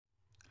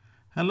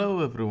Hello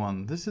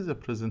everyone, this is a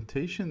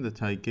presentation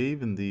that I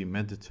gave in the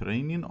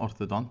Mediterranean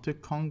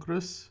Orthodontic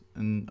Congress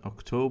in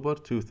October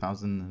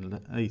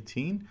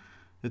 2018.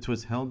 It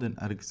was held in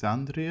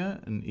Alexandria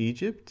in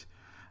Egypt,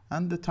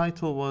 and the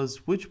title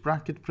was "Which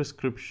bracket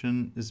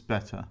prescription is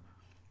better,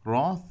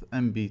 Roth,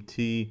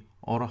 MBT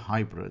or a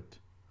hybrid?"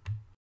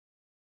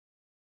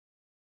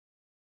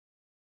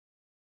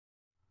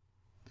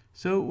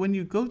 So when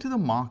you go to the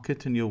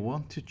market and you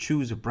want to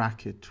choose a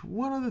bracket,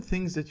 what are the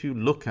things that you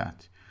look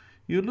at?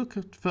 You look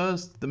at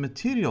first the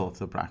material of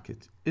the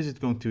bracket. Is it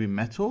going to be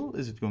metal?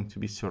 Is it going to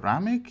be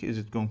ceramic? Is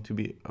it going to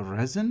be a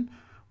resin?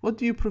 What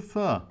do you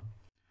prefer?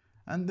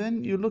 And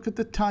then you look at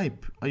the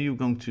type. Are you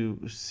going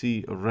to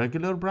see a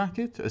regular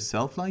bracket, a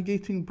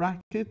self-ligating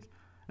bracket,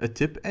 a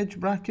tip edge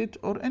bracket,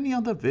 or any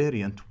other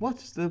variant?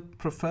 What is the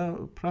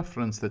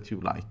preference that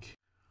you like?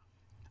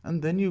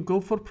 And then you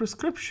go for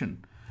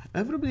prescription.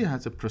 Everybody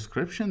has a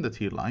prescription that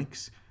he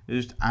likes.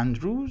 Is it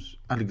Andrews,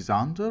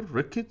 Alexander,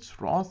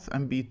 Ricketts, Roth,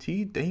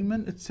 MBT,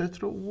 Damon,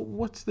 etc.?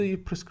 What's the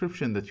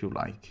prescription that you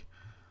like?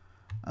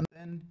 And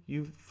then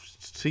you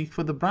seek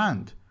for the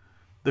brand,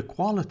 the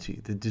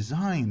quality, the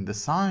design, the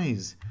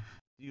size.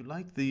 Do you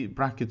like the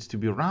brackets to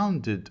be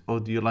rounded, or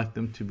do you like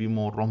them to be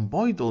more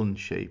rhomboidal in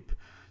shape?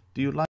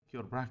 Do you like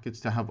your brackets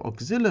to have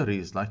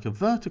auxiliaries like a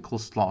vertical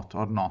slot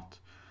or not?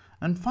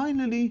 And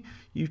finally,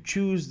 you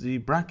choose the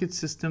bracket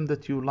system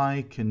that you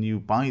like and you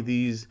buy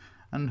these,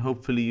 and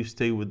hopefully you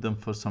stay with them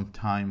for some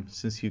time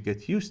since you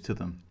get used to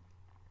them.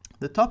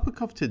 The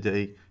topic of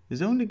today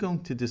is only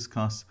going to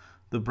discuss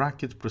the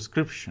bracket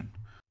prescription.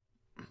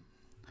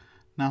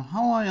 Now,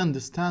 how I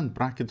understand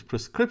bracket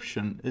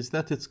prescription is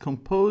that it's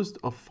composed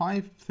of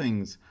 5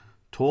 things: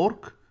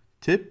 torque,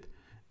 tip,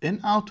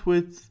 in-out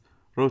width,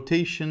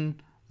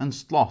 rotation, and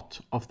slot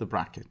of the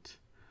bracket.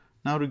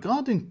 Now,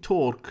 regarding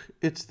torque,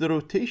 it's the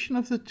rotation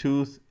of the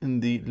tooth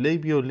in the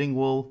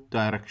labiolingual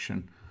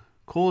direction,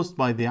 caused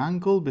by the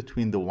angle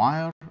between the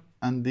wire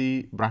and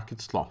the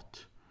bracket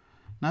slot.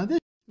 Now, this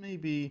may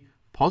be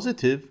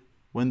positive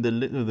when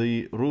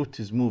the root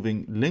is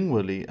moving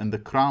lingually and the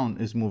crown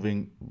is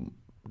moving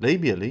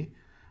labially,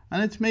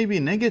 and it may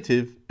be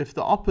negative if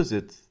the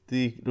opposite,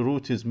 the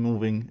root is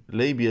moving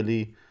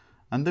labially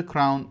and the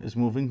crown is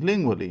moving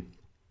lingually.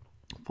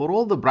 For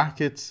all the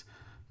brackets,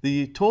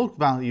 the torque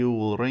value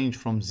will range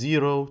from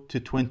 0 to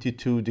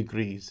 22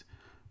 degrees,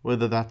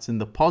 whether that's in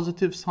the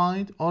positive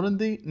side or in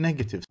the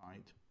negative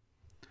side.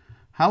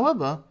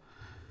 However,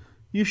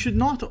 you should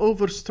not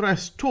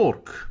overstress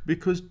torque,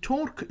 because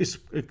torque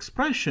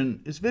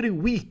expression is very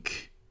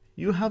weak.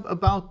 You have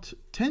about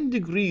 10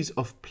 degrees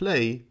of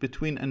play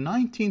between a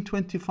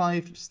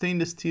 1925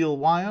 stainless steel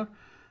wire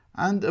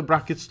and a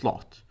bracket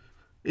slot.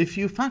 If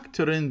you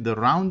factor in the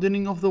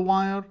rounding of the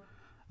wire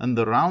and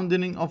the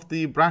rounding of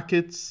the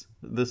brackets,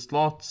 the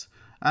slots,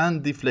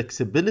 and the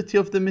flexibility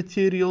of the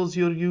materials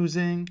you're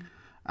using,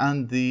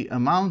 and the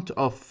amount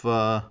of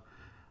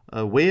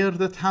wear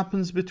that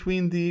happens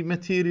between the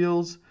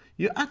materials,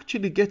 you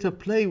actually get a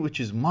play which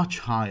is much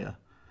higher.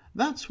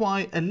 That's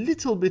why a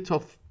little bit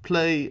of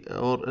play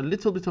or a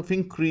little bit of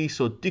increase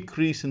or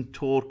decrease in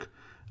torque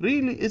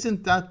really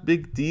isn't that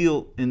big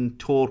deal in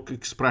torque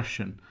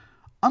expression,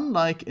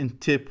 unlike in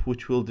tip,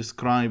 which we'll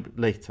describe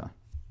later.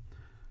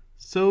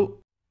 So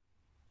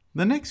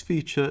the next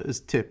feature is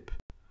tip,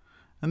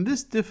 and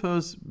this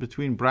differs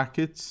between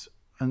brackets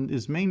and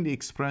is mainly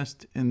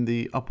expressed in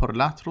the upper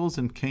laterals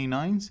and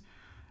canines.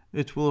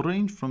 It will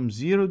range from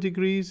 0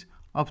 degrees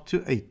up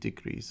to 8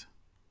 degrees.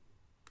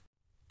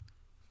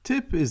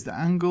 Tip is the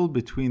angle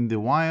between the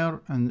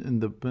wire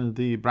and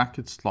the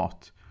bracket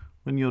slot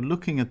when you're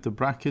looking at the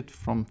bracket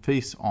from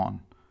face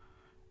on.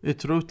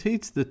 It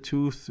rotates the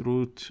tooth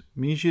root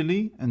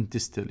medially and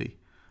distally,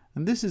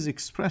 and this is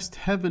expressed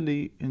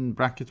heavily in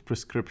bracket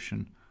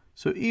prescription,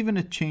 so even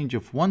a change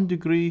of 1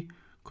 degree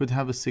could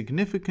have a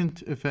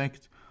significant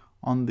effect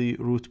on the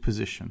root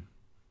position.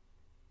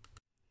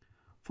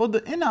 For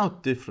the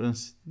in-out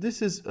difference,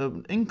 this is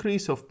an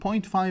increase of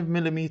 0.5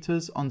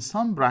 millimeters on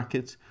some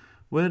brackets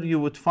where you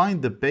would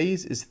find the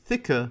base is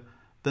thicker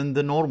than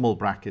the normal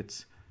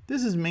brackets.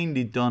 This is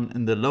mainly done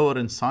in the lower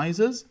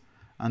incisors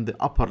and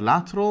the upper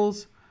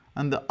laterals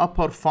and the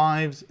upper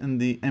 5s in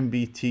the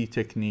MBT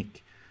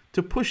technique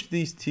to push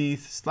these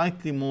teeth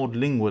slightly more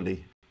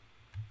lingually.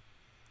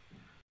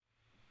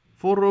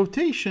 For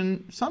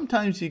rotation,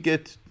 sometimes you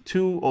get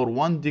 2 or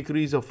 1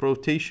 degrees of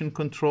rotation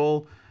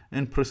control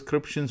in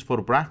prescriptions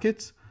for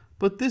brackets,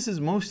 but this is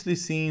mostly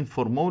seen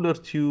for molar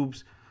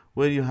tubes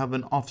where you have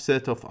an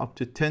offset of up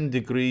to 10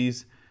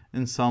 degrees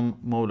in some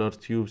molar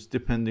tubes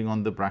depending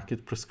on the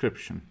bracket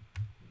prescription.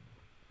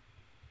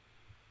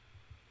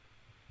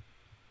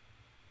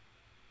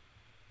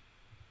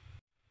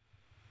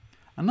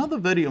 Another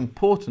very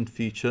important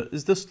feature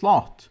is the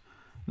slot.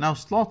 Now,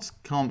 slots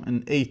come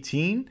in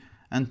 18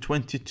 and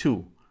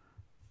 22.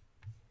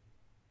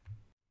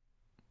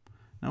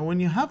 Now,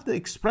 when you have the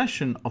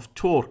expression of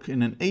torque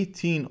in an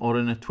 18 or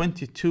in a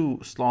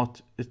 22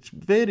 slot, it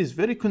varies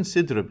very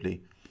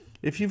considerably.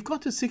 If you've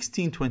got a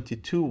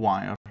 1622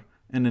 wire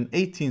in an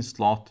 18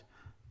 slot,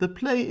 the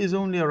play is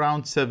only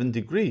around 7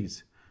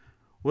 degrees.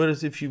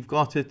 Whereas if you've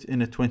got it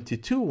in a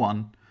 22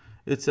 one,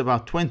 it's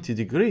about 20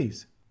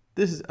 degrees.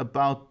 This is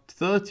about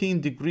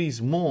 13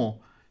 degrees more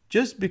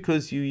just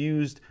because you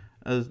used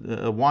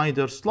a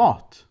wider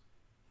slot.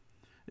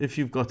 If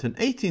you've got an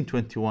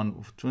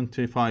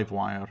 18-21-25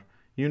 wire,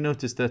 you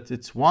notice that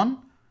it's 1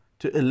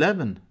 to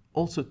 11,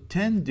 also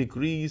 10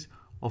 degrees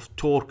of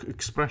torque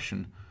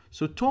expression.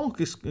 So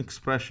torque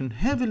expression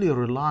heavily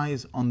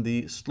relies on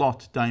the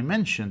slot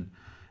dimension.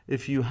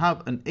 If you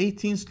have an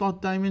 18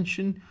 slot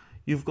dimension,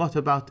 you've got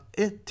about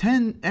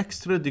 10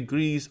 extra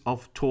degrees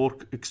of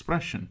torque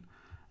expression.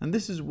 And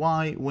this is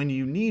why when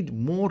you need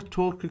more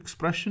torque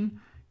expression,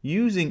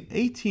 using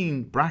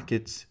 18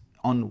 brackets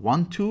on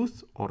one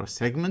tooth or a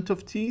segment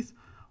of teeth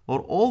or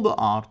all the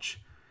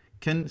arch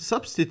can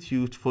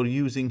substitute for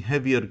using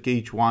heavier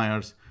gauge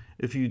wires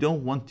if you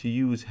don't want to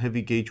use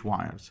heavy gauge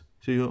wires.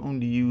 So you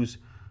only use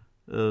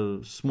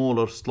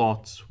smaller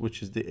slots,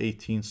 which is the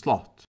 18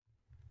 slot.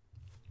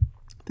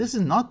 This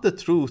is not the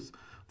truth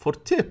for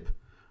tip.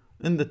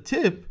 In the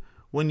tip,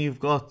 when you've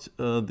got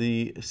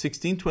the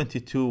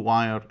 1622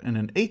 wire in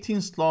an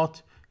 18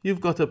 slot,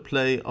 you've got a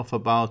play of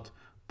about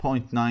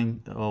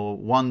 0.9 or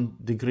 1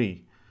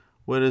 degree.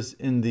 Whereas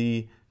in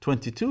the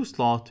 22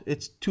 slot,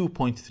 it's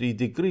 2.3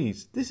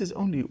 degrees. This is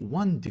only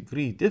 1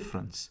 degree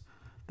difference.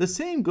 The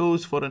same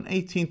goes for an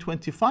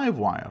 1825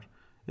 wire.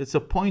 It's a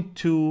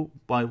 0.2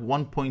 by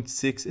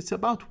 1.6. It's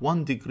about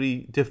 1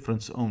 degree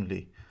difference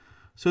only.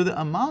 So the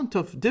amount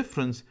of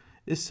difference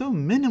is so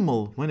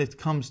minimal when it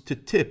comes to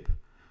tip.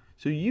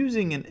 So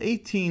using an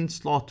 18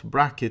 slot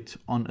bracket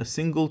on a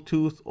single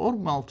tooth or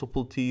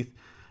multiple teeth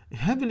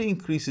heavily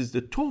increases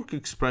the torque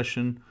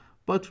expression,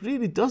 but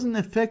really doesn't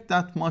affect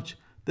that much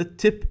the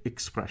tip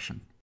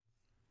expression.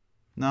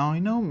 Now I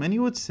know many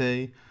would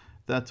say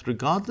that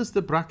regardless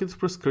the bracket's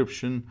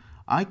prescription,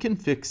 I can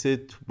fix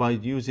it by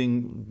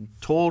using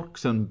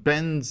torques and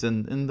bends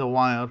and in the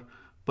wire,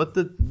 but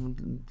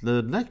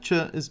the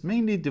lecture is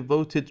mainly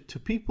devoted to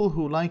people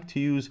who like to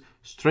use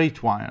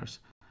straight wires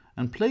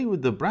and play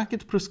with the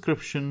bracket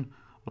prescription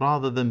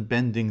rather than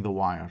bending the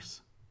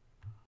wires.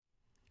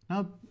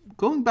 Now,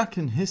 going back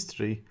in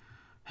history,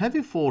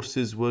 heavy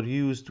forces were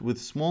used with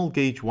small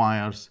gauge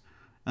wires,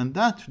 and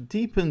that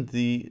deepened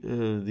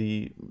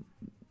the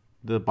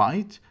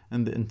bite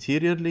and the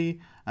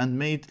anteriorly and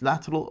made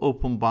lateral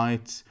open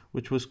bites,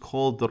 which was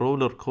called the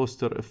roller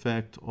coaster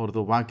effect or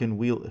the wagon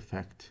wheel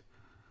effect.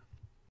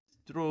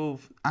 This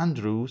drove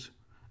Andrews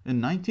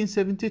in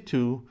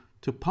 1972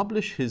 to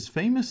publish his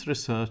famous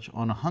research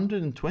on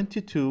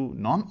 122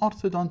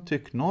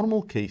 non-orthodontic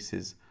normal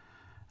cases,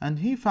 and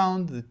he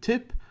found the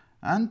tip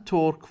and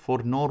torque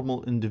for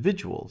normal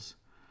individuals.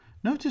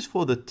 Notice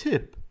for the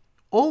tip,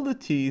 all the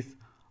teeth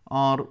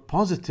are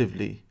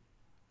positively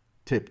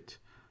tipped,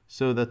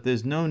 so that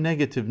there's no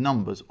negative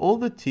numbers. All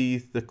the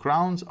teeth, the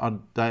crowns are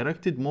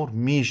directed more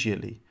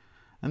mesially,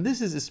 and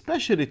this is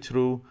especially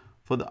true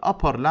for the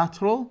upper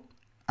lateral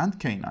and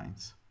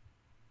canines.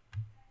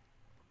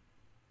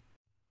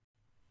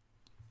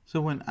 So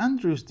when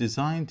Andrews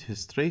designed his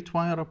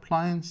Straight-Wire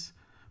appliance,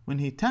 when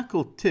he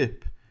tackled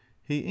tip,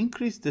 he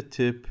increased the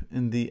tip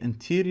in the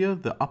anterior,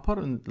 the upper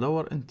and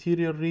lower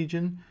anterior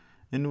region,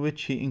 in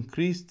which he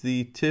increased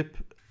the tip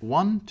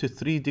 1 to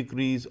 3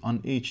 degrees on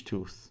each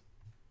tooth.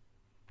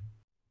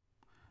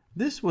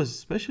 This was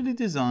specially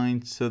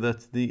designed so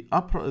that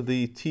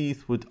the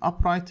teeth would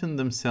uprighten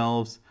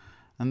themselves,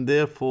 and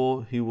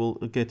therefore he will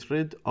get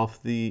rid of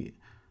the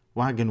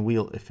wagon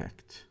wheel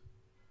effect.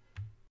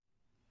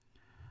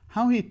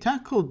 How he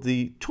tackled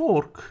the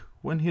torque,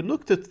 when he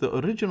looked at the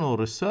original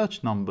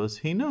research numbers,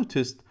 he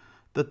noticed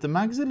that the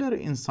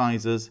maxillary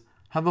incisors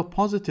have a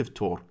positive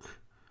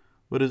torque,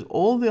 whereas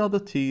all the other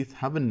teeth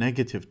have a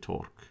negative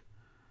torque.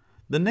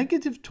 The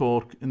negative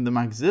torque in the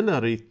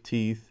maxillary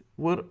teeth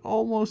were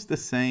almost the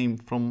same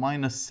from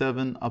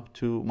 -7 up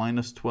to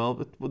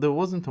 -12. There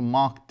wasn't a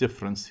marked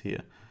difference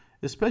here,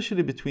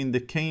 especially between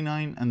the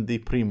canine and the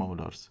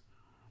premolars.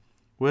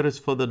 Whereas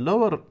for the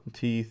lower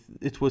teeth,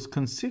 it was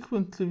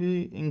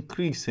consequently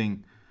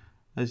increasing,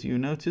 as you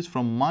notice,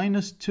 from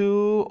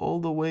 -2 all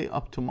the way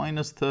up to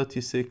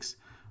 -36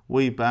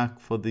 way back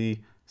for the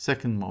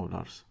second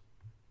molars.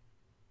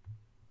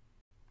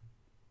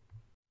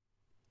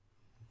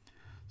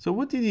 So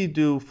what did he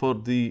do for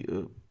the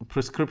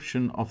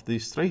prescription of the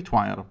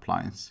Straight-Wire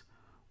appliance?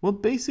 Well,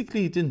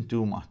 basically he didn't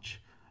do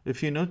much.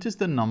 If you notice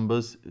the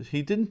numbers,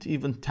 he didn't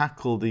even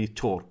tackle the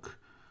torque.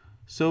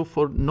 So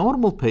for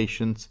normal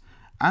patients,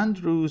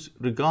 Andrews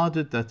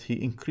regarded that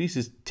he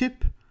increases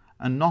tip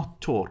and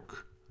not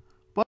torque.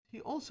 But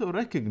he also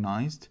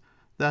recognized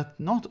that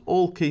not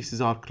all cases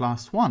are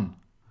class 1.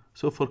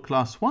 So for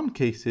class 1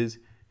 cases,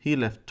 he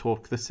left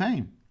torque the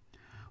same.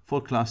 For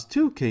class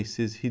 2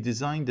 cases, he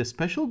designed a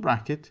special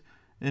bracket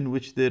in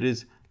which there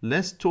is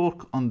less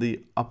torque on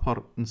the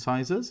upper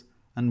incisors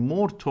and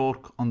more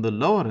torque on the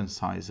lower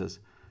incisors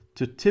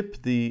to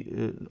tip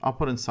the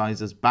upper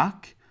incisors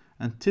back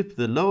and tip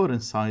the lower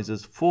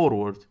incisors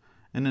forward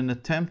in an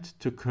attempt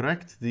to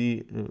correct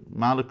the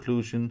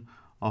malocclusion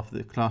of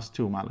the class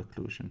 2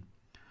 malocclusion.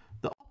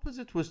 The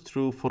opposite was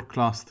true for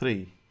class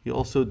 3. He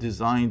also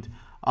designed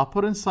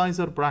upper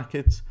incisor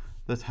brackets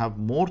that have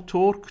more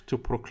torque to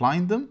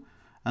procline them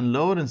and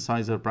lower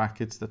incisor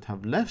brackets that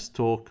have less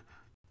torque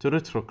to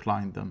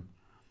retrocline them.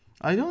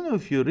 I don't know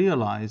if you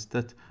realize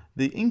that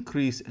the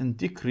increase and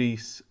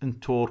decrease in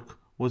torque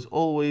was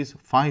always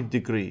 5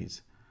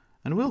 degrees.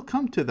 And we'll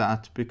come to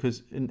that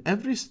because in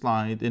every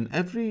slide, in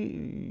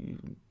every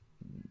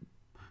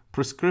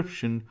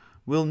prescription,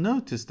 we'll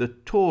notice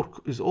that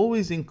torque is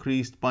always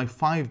increased by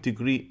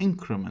 5-degree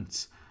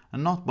increments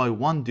and not by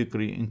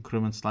 1-degree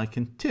increments like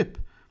in tip.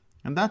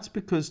 And that's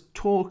because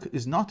torque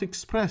is not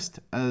expressed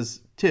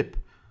as tip.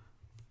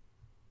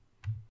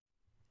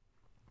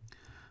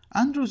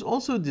 Andrews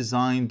also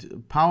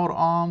designed power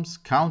arms,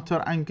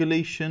 counter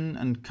angulation,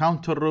 and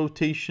counter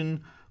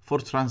rotation for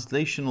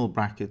translational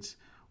brackets,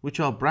 which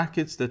are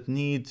brackets that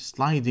need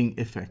sliding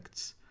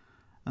effects.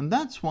 And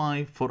that's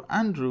why for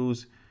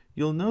Andrews,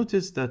 you'll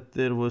notice that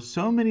there were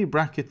so many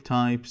bracket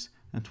types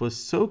and it was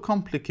so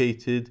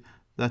complicated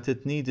that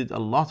it needed a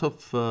lot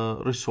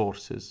of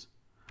resources.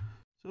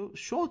 So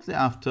shortly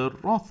after,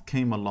 Roth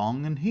came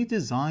along and he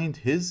designed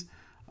his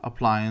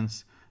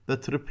appliance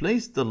that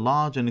replaced the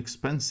large and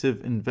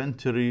expensive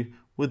inventory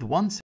with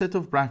one set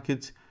of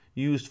brackets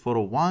used for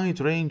a wide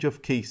range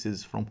of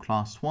cases from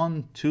class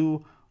 1,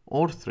 2,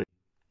 or 3.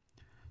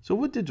 So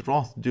what did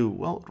Roth do?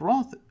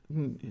 Well,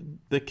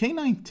 the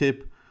canine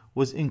tip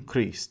was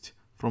increased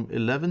from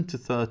 11 to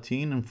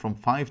 13 and from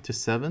 5 to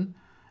 7,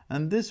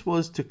 and this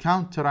was to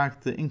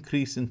counteract the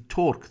increase in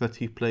torque that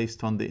he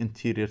placed on the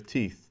interior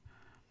teeth.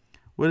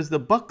 Whereas the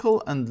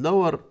buccal and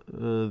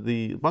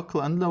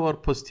lower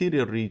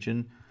posterior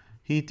region,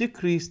 he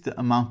decreased the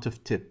amount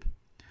of tip.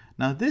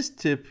 Now this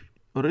tip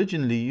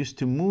originally used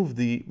to move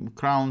the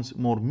crowns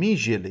more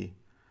mesially.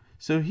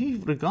 So he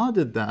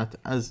regarded that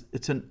as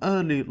it's an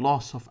early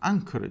loss of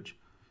anchorage.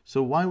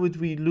 So why would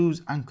we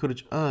lose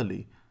anchorage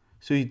early?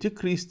 So he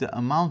decreased the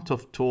amount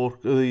of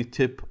torque, the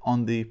tip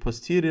on the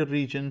posterior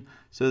region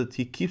so that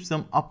he keeps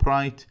them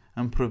upright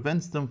and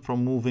prevents them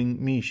from moving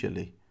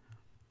mesially.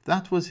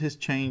 That was his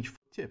change for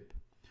tip.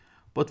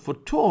 But for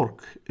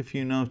torque, if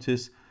you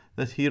notice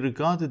that he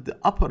regarded the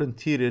upper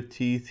anterior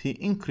teeth, he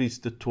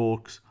increased the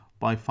torques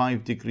by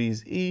 5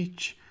 degrees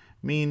each,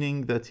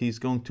 meaning that he's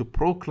going to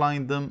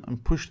procline them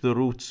and push the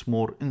roots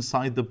more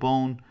inside the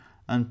bone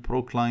and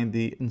procline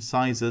the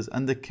incisors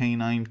and the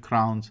canine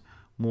crowns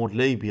more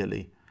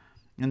labially.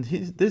 And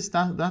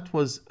that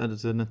was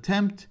as an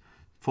attempt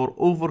for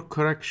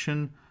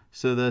overcorrection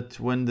so that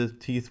when the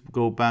teeth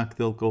go back,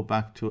 they'll go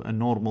back to a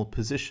normal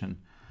position.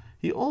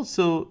 He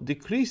also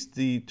decreased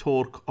the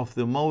torque of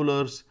the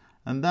molars,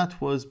 and that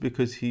was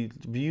because he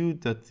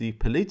viewed that the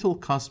palatal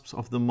cusps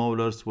of the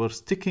molars were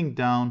sticking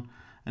down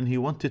and he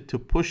wanted to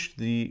push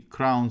the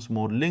crowns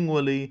more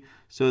lingually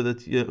so that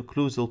the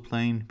occlusal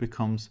plane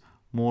becomes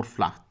more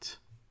flat.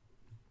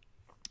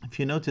 If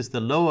you notice, the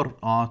lower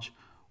arch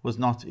was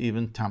not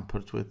even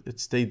tampered with, it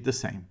stayed the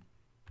same.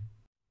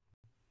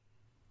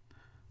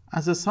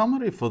 As a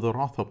summary for the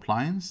Roth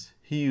appliance,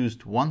 he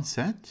used one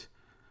set.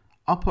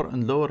 Upper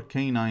and lower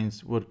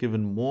canines were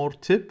given more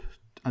tip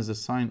as a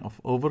sign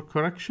of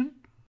overcorrection.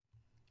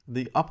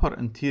 The upper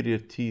anterior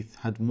teeth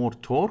had more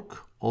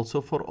torque,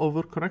 also for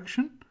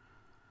overcorrection.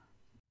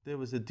 There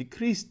was a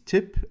decreased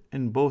tip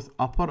in both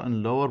upper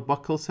and lower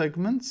buccal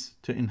segments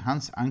to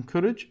enhance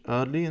anchorage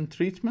early in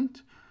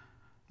treatment.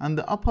 And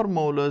the upper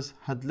molars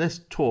had less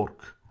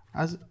torque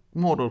as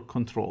motor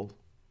control.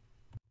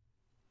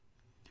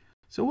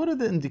 So what are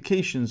the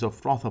indications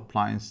of Roth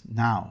appliance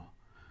now?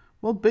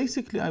 Well,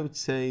 basically I would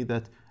say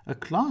that a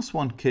class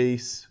 1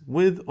 case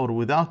with or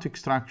without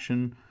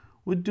extraction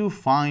would do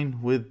fine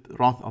with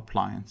Roth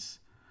appliance.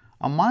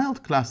 A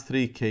mild class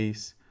 3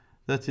 case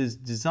that is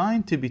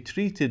designed to be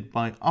treated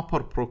by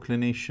upper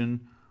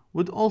proclination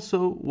would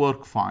also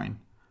work fine,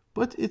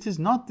 but it is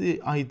not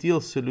the ideal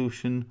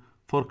solution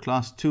for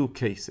class 2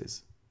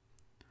 cases.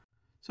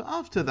 So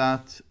after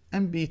that,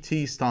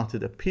 MBT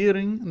started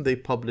appearing and they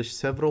published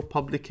several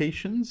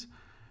publications.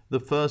 The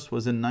first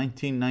was in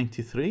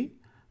 1993,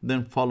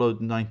 then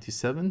followed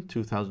 97,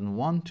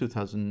 2001,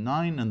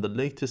 2009, and the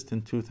latest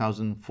in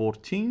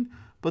 2014.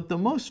 But the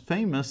most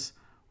famous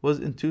was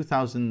in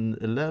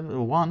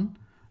 2001,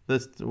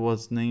 that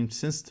was named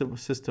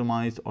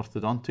Systemized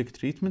Orthodontic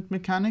Treatment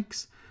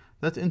Mechanics,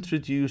 that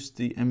introduced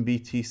the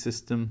MBT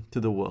system to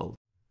the world.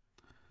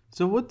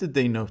 So what did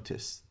they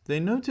notice? They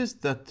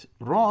noticed that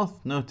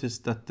Roth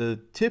noticed that the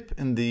tip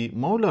in the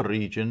molar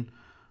region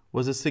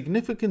was a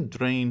significant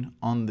drain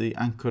on the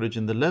anchorage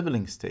in the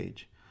leveling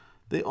stage.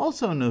 They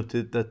also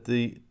noted that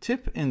the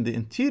tip in the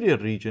interior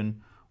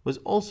region was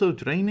also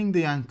draining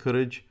the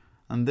anchorage,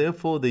 and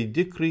therefore they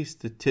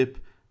decreased the tip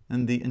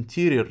in the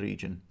interior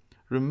region.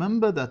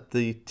 Remember that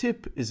the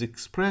tip is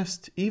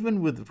expressed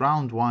even with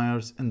round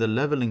wires in the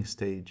leveling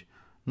stage,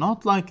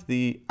 not like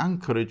the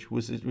anchorage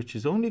which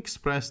is only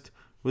expressed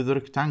with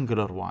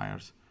rectangular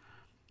wires.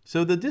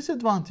 So the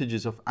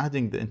disadvantages of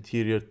adding the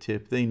interior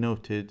tip, they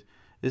noted,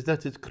 is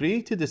that it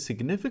created a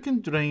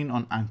significant drain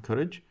on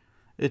anchorage,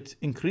 It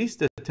increased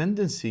the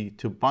tendency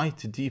to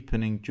bite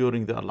deepening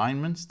during the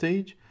alignment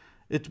stage.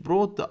 It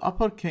brought the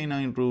upper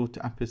canine root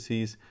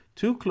apices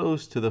too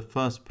close to the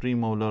first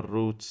premolar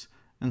roots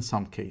in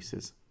some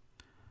cases.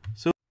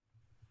 So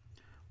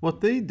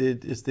what they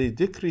did is they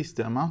decreased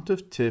the amount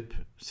of tip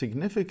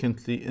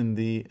significantly in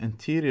the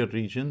anterior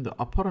region, the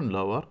upper and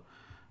lower.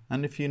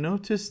 And if you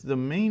notice, the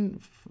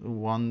main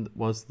one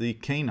was the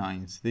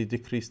canines. They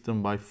decreased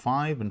them by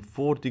 5 and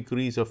 4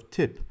 degrees of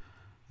tip.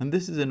 And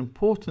this is an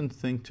important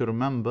thing to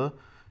remember,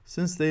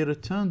 since they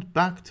returned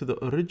back to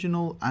the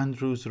original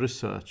Andrews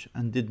research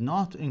and did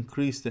not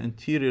increase the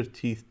anterior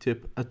teeth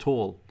tip at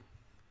all.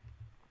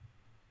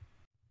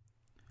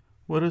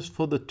 Whereas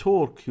for the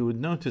torque, you would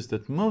notice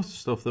that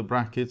most of the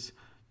brackets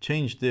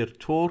changed their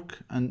torque,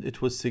 and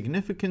it was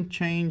significant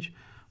change,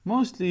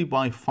 mostly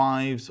by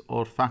 5s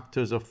or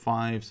factors of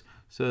 5s,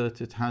 so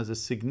that it has a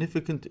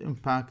significant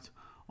impact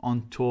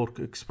on torque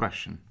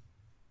expression.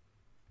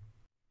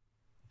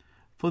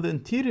 For the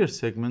anterior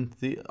segment,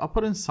 the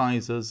upper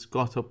incisors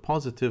got a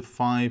positive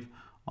 5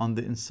 on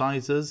the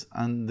incisors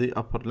and the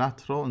upper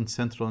lateral and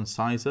central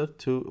incisor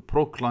to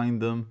procline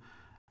them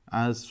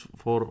as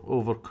for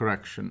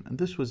overcorrection. And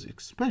this was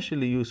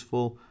especially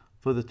useful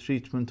for the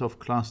treatment of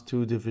class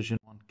 2 division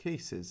 1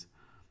 cases.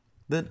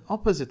 Then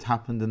opposite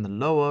happened in the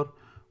lower,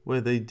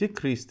 where they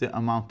decreased the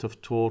amount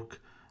of torque,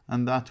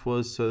 and that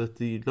was so that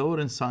the lower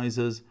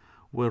incisors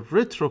were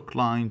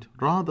retroclined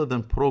rather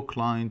than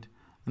proclined.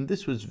 And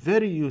this was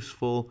very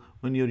useful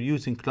when you're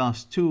using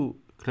class 2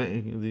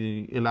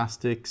 the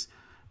elastics,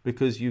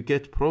 because you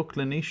get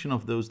proclination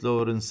of those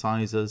lower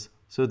incisors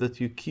so that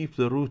you keep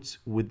the roots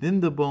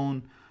within the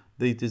bone.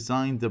 They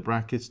designed the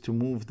brackets to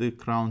move the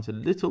crowns a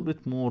little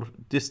bit more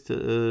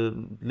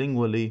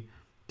lingually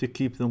to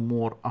keep them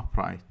more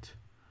upright.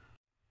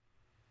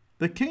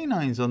 The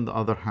canines, on the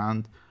other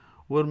hand,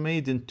 were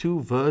made in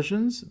 2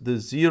 versions. The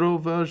 0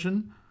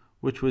 version,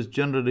 which was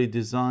generally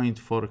designed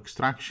for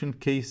extraction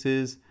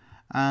cases,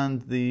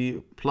 and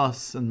the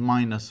plus and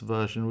minus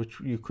version, which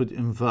you could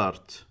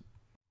invert.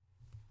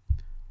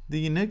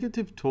 The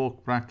negative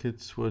torque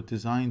brackets were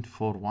designed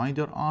for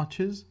wider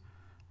arches,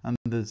 and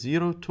the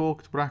 0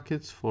 torqued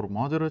brackets for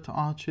moderate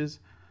arches,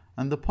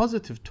 and the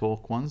positive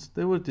torque ones,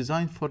 they were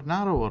designed for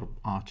narrower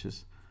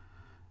arches.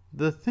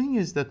 The thing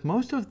is that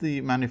most of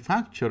the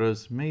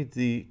manufacturers made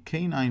the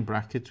canine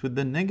brackets with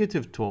the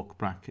negative torque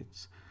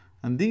brackets,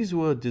 and these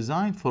were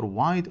designed for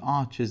wide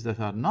arches that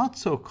are not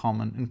so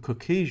common in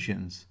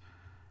Caucasians.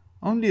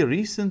 Only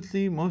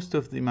recently, most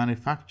of the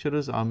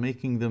manufacturers are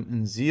making them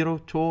in 0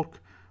 torque,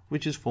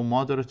 which is for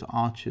moderate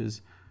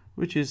arches,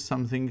 which is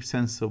something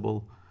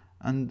sensible.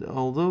 And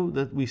although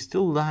that we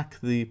still lack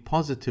the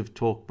positive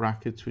torque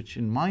brackets, which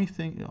in my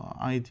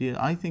idea,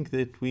 I think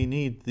that we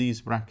need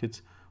these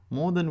brackets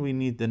more than we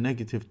need the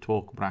negative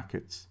torque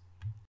brackets.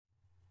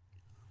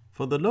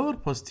 For the lower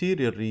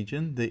posterior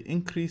region, they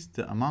increased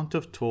the amount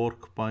of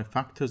torque by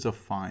factors of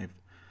 5.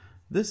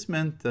 This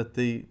meant that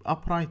the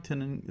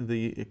uprightening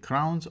the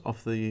crowns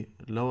of the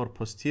lower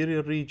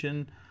posterior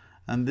region,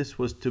 and this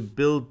was to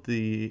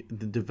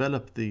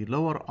develop the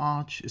lower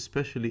arch,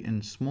 especially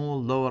in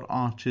small lower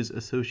arches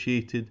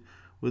associated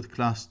with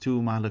class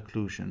 2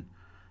 malocclusion.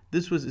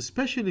 This was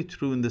especially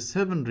true in the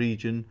 7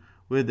 region,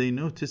 where they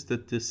noticed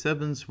that the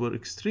 7s were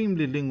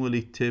extremely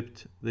lingually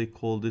tipped. They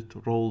called it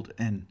rolled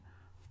in.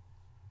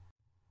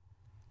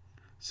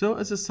 So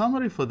as a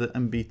summary for the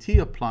MBT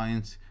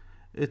appliance,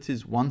 it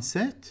is one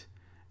set.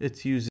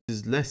 It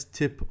uses less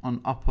tip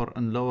on upper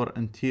and lower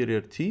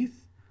anterior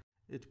teeth.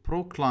 It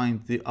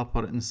proclined the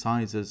upper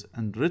incisors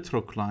and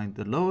retroclined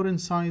the lower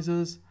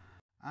incisors,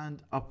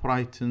 and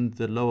uprightened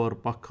the lower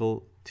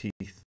buccal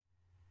teeth.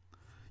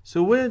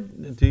 So where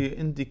do you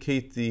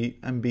indicate the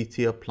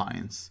MBT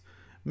appliance?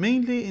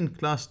 Mainly in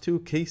class 2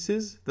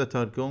 cases that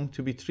are going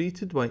to be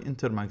treated by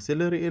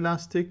intermaxillary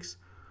elastics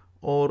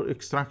or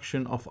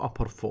extraction of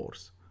upper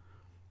 4s.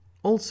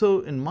 Also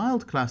in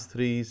mild class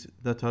 3s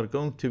that are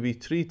going to be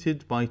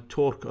treated by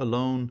torque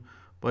alone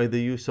by the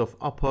use of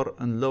upper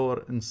and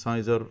lower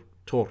incisor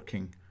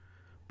torquing.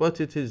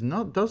 But it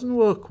doesn't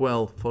work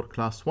well for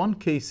class 1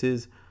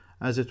 cases,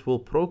 as it will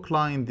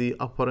procline the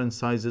upper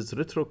incisors,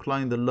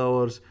 retrocline the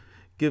lowers,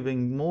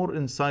 giving more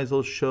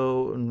incisal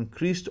show and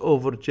increased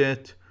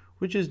overjet,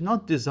 which is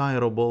not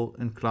desirable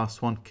in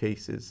class 1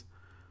 cases.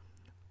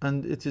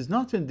 And it is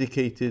not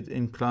indicated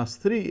in class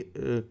 3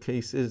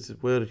 cases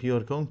where you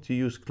are going to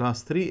use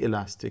class 3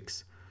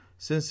 elastics,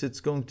 since it's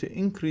going to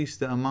increase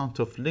the amount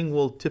of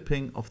lingual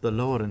tipping of the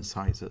lower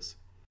incisors.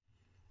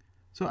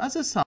 So as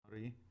a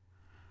summary,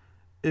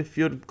 if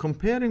you're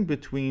comparing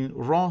between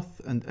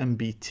Roth and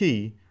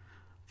MBT,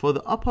 for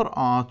the upper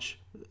arch,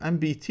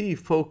 MBT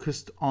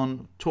focused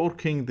on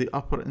torquing the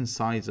upper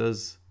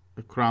incisors,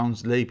 the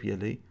crowns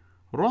labially.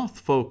 Roth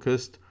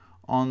focused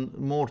on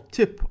more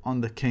tip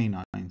on the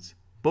canines,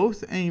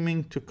 both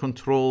aiming to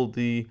control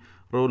the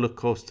roller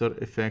coaster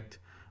effect,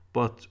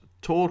 but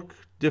torque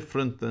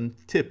different than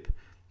tip.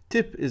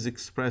 Tip is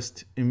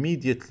expressed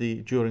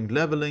immediately during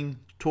leveling.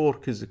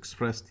 Torque is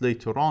expressed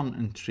later on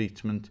in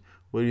treatment,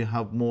 where you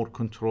have more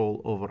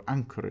control over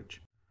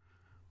anchorage.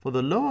 For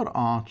the lower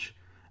arch,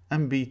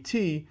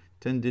 MBT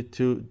tended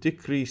to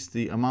decrease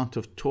the amount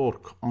of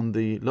torque on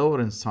the lower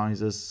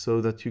incisors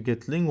so that you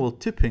get lingual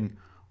tipping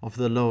of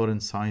the lower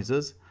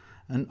incisors,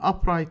 and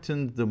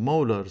uprightened the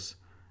molars,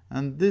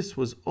 and this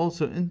was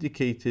also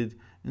indicated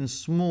in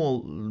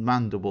small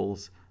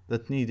mandibles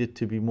that needed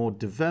to be more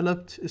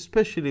developed,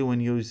 especially when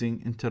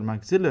using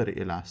intermaxillary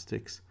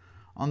elastics.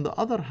 On the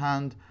other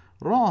hand,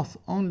 Roth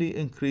only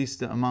increased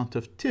the amount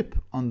of tip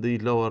on the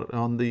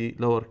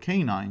lower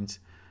canines,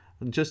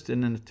 just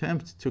in an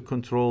attempt to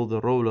control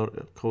the roller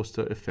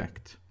coaster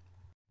effect.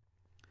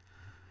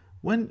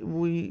 When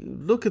we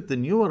look at the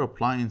newer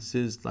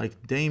appliances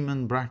like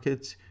Damon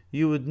brackets,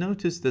 you would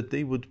notice that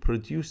they would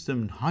produce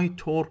them in high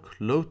torque,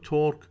 low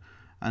torque,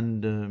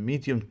 and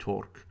medium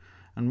torque.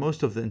 And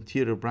most of the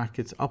interior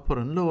brackets, upper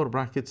and lower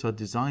brackets, are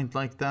designed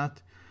like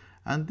that.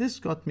 And this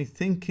got me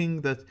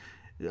thinking that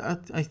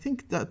I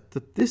think that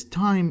at this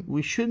time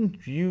we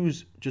shouldn't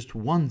use just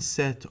one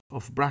set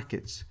of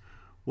brackets.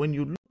 When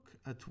you look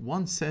at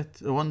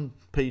one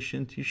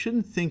patient, you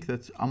shouldn't think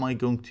that, am I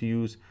going to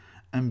use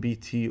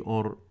MBT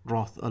or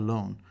Roth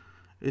alone?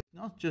 It's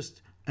not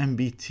just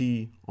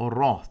MBT or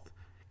Roth.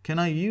 Can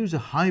I use a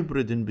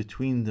hybrid in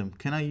between them?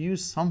 Can I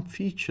use some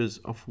features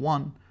of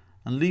one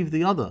and leave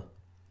the other?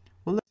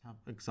 Well, let's have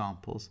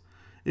examples.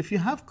 If you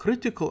have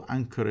critical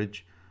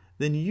anchorage,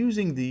 then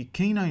using the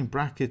canine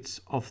brackets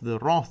of the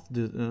Roth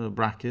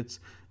brackets,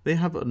 they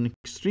have an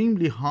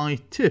extremely high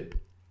tip,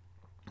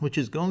 which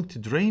is going to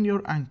drain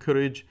your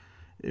anchorage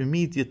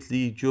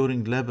immediately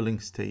during leveling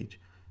stage.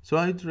 So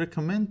I'd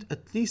recommend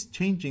at least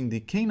changing the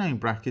canine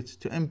brackets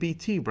to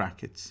MBT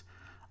brackets,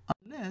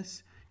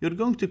 unless you're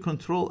going to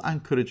control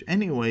anchorage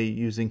anyway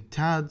using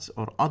TADs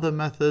or other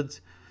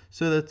methods,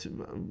 so that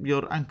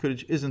your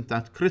anchorage isn't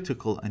that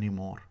critical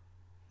anymore.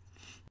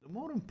 The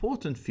more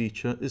important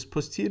feature is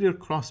posterior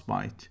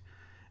crossbite.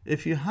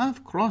 If you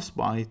have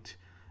crossbite,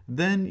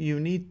 then you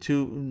need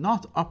to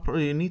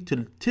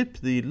tip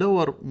the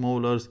lower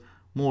molars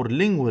more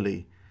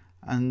lingually,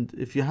 and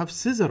if you have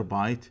scissor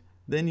bite,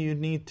 then you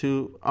need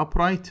to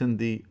uprighten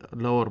the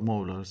lower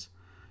molars.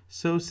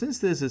 So since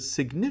there's a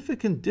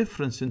significant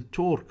difference in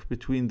torque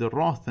between the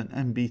Roth and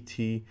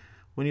MBT,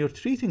 when you're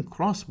treating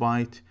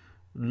crossbite,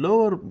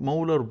 lower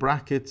molar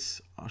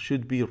brackets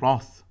should be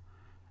Roth,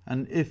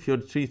 and if you're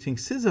treating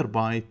scissor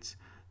bites,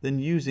 then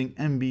using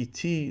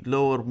MBT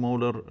lower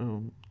molar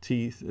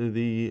teeth,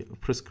 the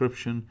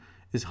prescription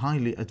is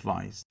highly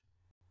advised.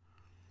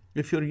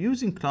 If you're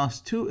using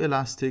class 2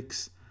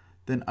 elastics,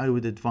 then I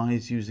would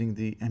advise using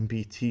the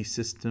MBT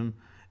system,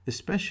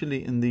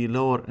 especially in the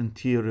lower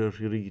anterior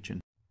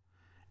region.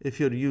 If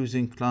you're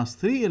using class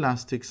 3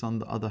 elastics, on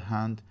the other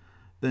hand,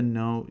 then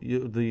no,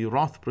 the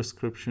Roth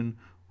prescription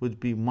would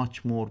be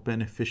much more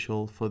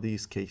beneficial for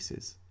these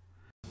cases.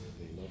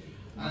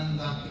 And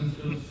that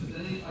concludes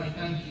today. I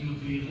thank you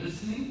for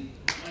listening.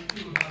 I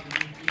do have a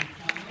YouTube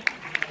channel.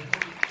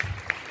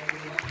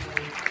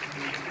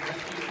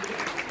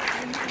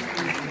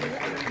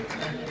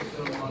 Thank you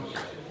so much.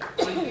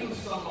 I do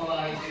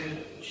summarize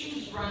it.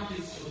 Choose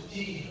brackets for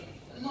teeth,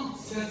 and not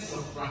sets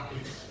of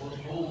brackets for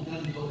whole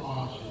dental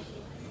arches.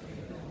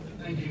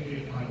 Thank you for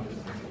your time.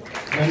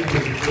 Thank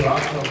you,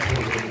 Akram,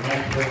 for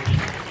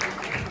the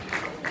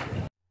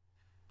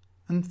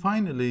And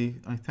finally,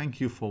 I thank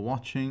you for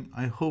watching.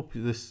 I hope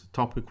this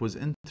topic was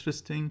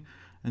interesting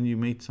and you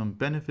made some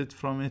benefit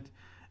from it.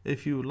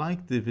 If you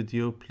liked the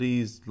video,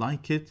 please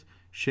like it,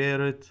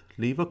 share it,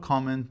 leave a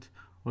comment,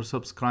 or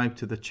subscribe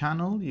to the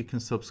channel. You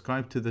can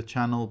subscribe to the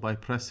channel by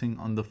pressing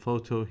on the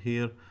photo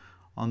here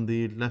on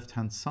the left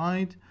hand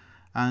side.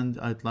 And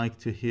I'd like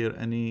to hear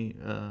any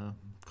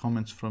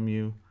comments from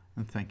you,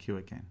 and thank you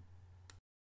again.